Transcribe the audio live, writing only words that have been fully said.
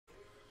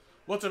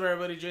What's up,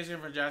 everybody? Jason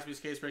from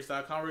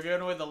JaspysCaseBreaks.com. We're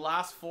giving away the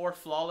last 4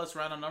 flawless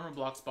random number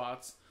block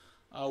spots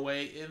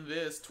away in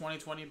this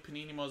 2020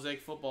 Panini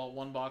Mosaic Football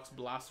 1-box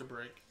blaster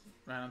break.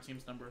 Random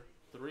teams number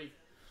 3.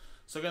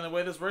 So again, the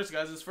way this works,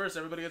 guys, is first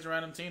everybody gets a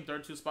random team.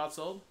 Third 2 spots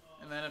sold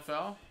in the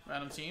NFL.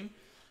 Random team.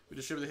 We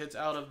distribute the hits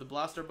out of the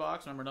blaster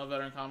box. Remember, no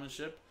veteran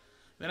commonship.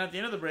 Then at the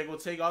end of the break, we'll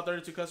take all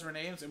 32 customer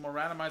names and we'll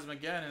randomize them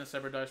again in a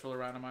separate dice roller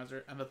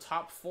randomizer. And the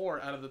top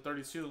 4 out of the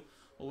 32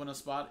 will win a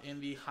spot in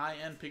the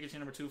high-end Pikachu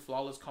number 2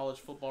 flawless college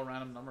football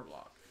random number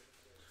block.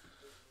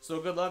 So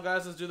good luck,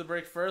 guys. Let's do the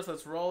break first.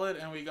 Let's roll it.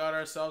 And we got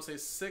ourselves a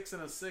 6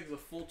 and a 6, a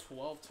full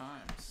 12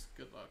 times.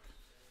 Good luck.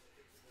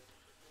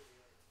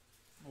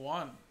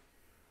 1,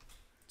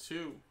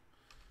 2,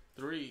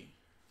 3,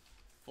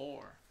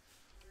 4,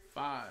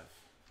 5,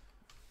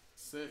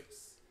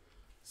 6,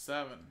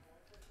 7,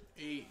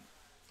 8,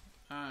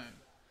 9,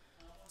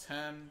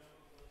 10,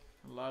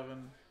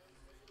 11,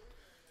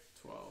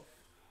 12.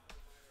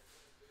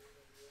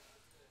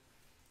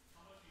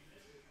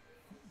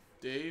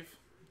 Dave,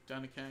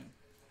 down to King.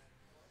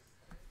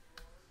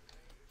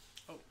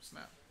 Oh,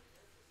 snap.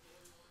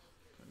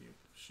 Can you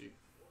sheep?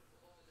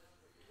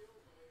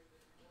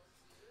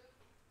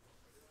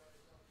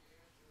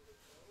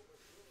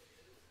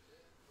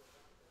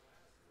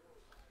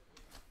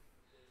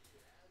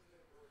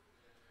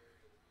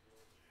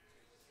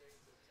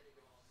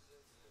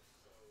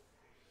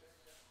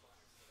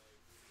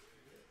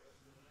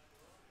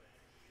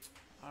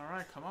 All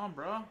right, come on,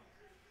 bro.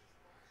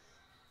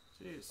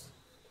 Jeez.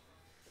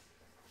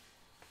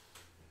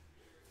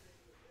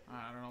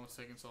 I don't know what's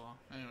taking so long.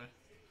 Anyway,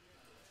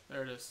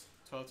 there it is.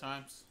 12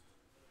 times.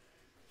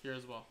 Here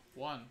as well.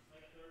 1,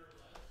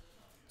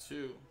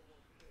 2,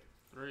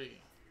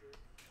 3,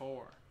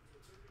 4,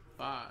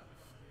 5,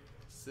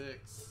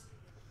 6,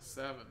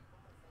 7,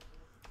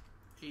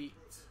 8,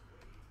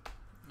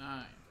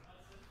 9,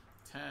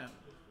 10,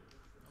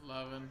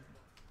 11,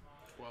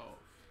 12.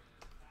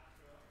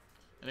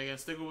 And again,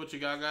 stick with what you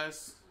got,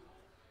 guys.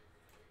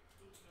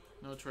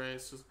 No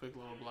trace, just a quick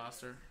little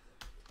blaster.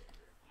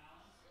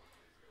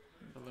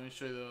 But let me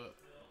show you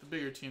the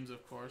bigger teams,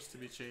 of course, to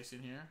be chasing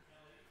here.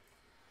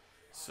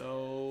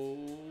 So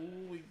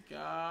we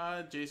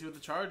got JC with the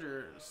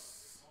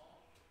Chargers.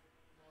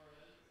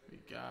 We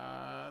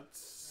got,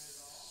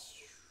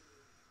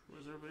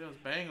 where's everybody else?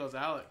 Bengals,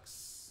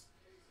 Alex.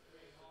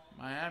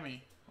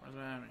 Miami. Where's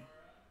Miami?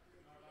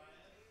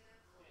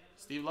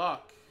 Steve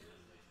Locke.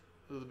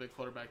 Those are the big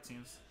quarterback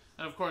teams.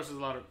 And of course, there's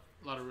a lot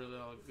of really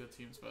good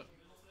teams, but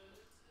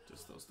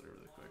just those 3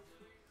 really quick.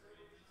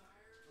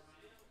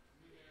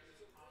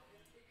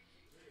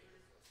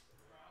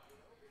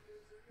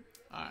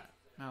 Alright,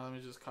 now let me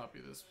just copy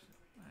this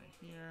right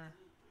here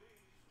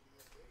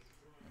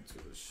into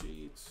the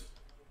sheet.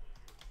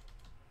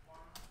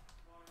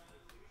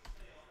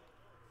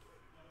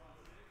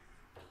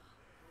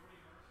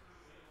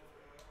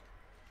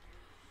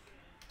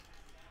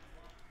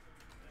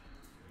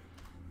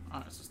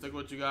 Alright, so stick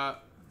with what you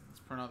got. Let's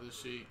print out this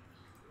sheet.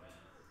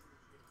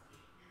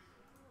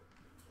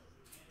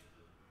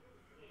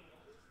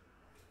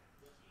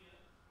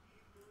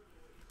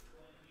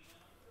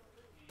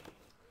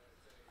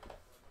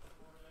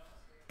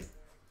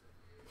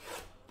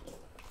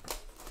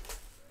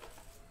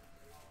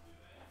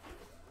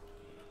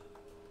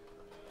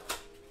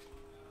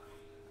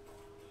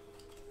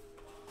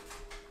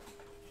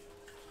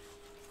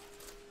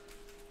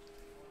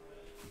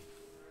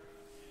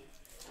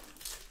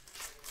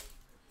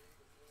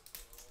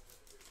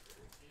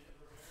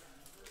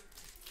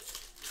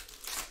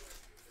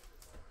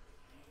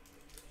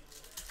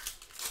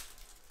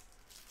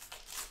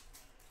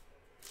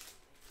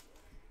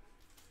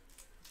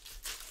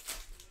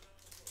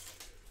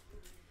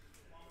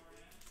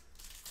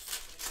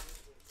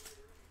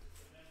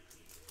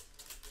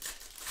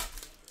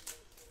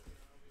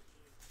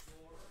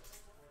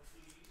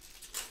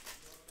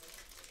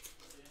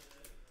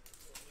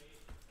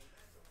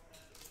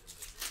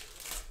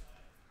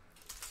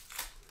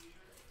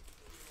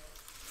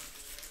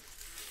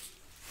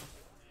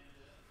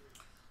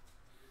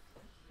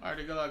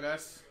 Alright, good luck,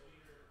 guys.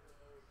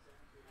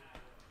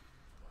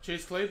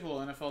 Chase Claypool,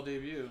 NFL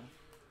debut.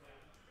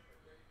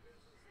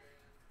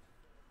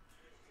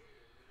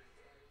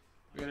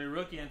 We got a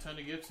rookie,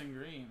 Antonio Gibson,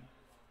 green.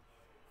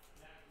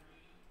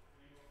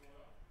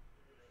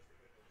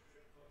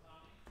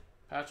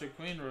 Patrick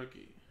Queen,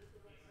 rookie.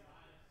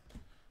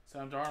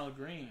 Sam Darnold,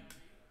 green.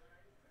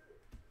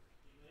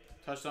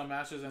 Touchdown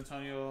matches,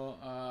 Tony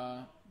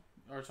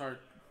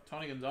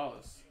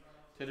Gonzalez.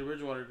 Teddy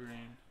Bridgewater,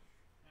 green.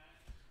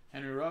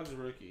 Henry Ruggs,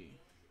 rookie.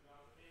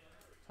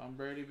 Tom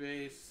Brady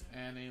base,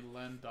 and a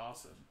Len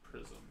Dawson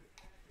prism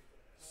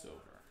silver.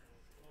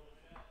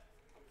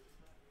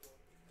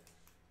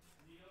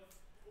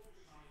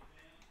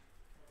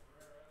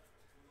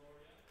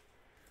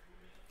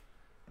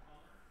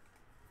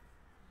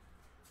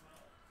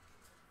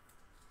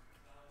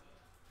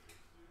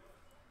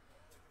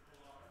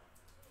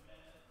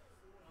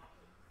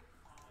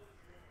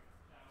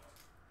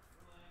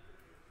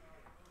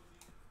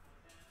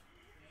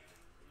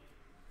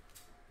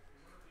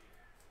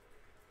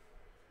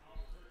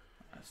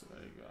 so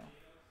there you go.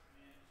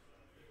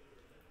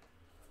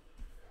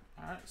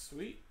 Alright,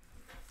 sweet.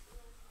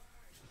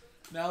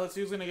 Now let's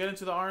see who's going to get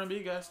into the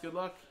R&B, guys. Good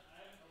luck.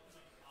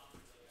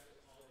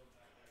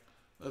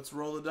 Let's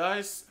roll the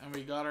dice, and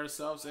we got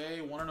ourselves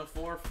a 1 and a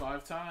 4,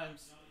 5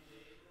 times.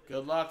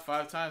 Good luck,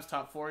 5 times.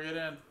 Top 4 get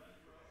in.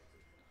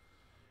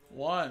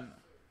 1,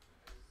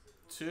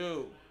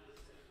 2,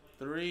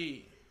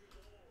 3,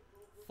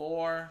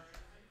 4,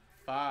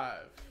 5.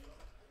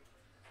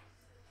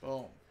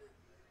 Boom.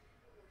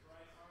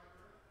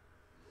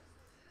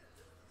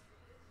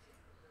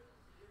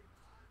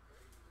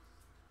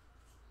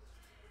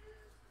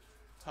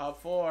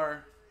 Top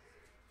 4.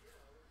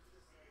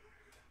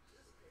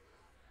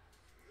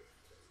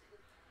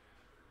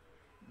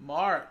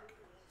 Mark,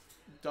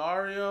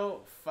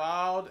 Dario,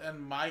 Foud,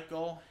 and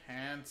Michael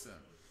Hansen.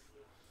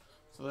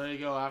 So there you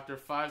go. After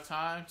 5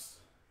 times,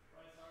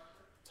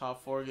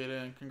 top 4 get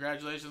in.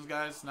 Congratulations,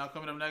 guys. Now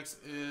coming up next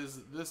is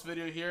this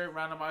video here.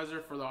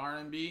 Randomizer for the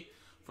R&B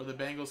for the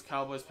Bengals,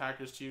 Cowboys,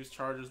 Packers, Chiefs,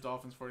 Chargers,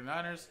 Dolphins,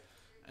 49ers.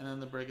 And then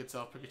the break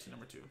itself, pick your team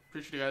number 2.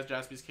 Appreciate you guys.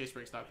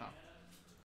 JaspysCaseBreaks.com.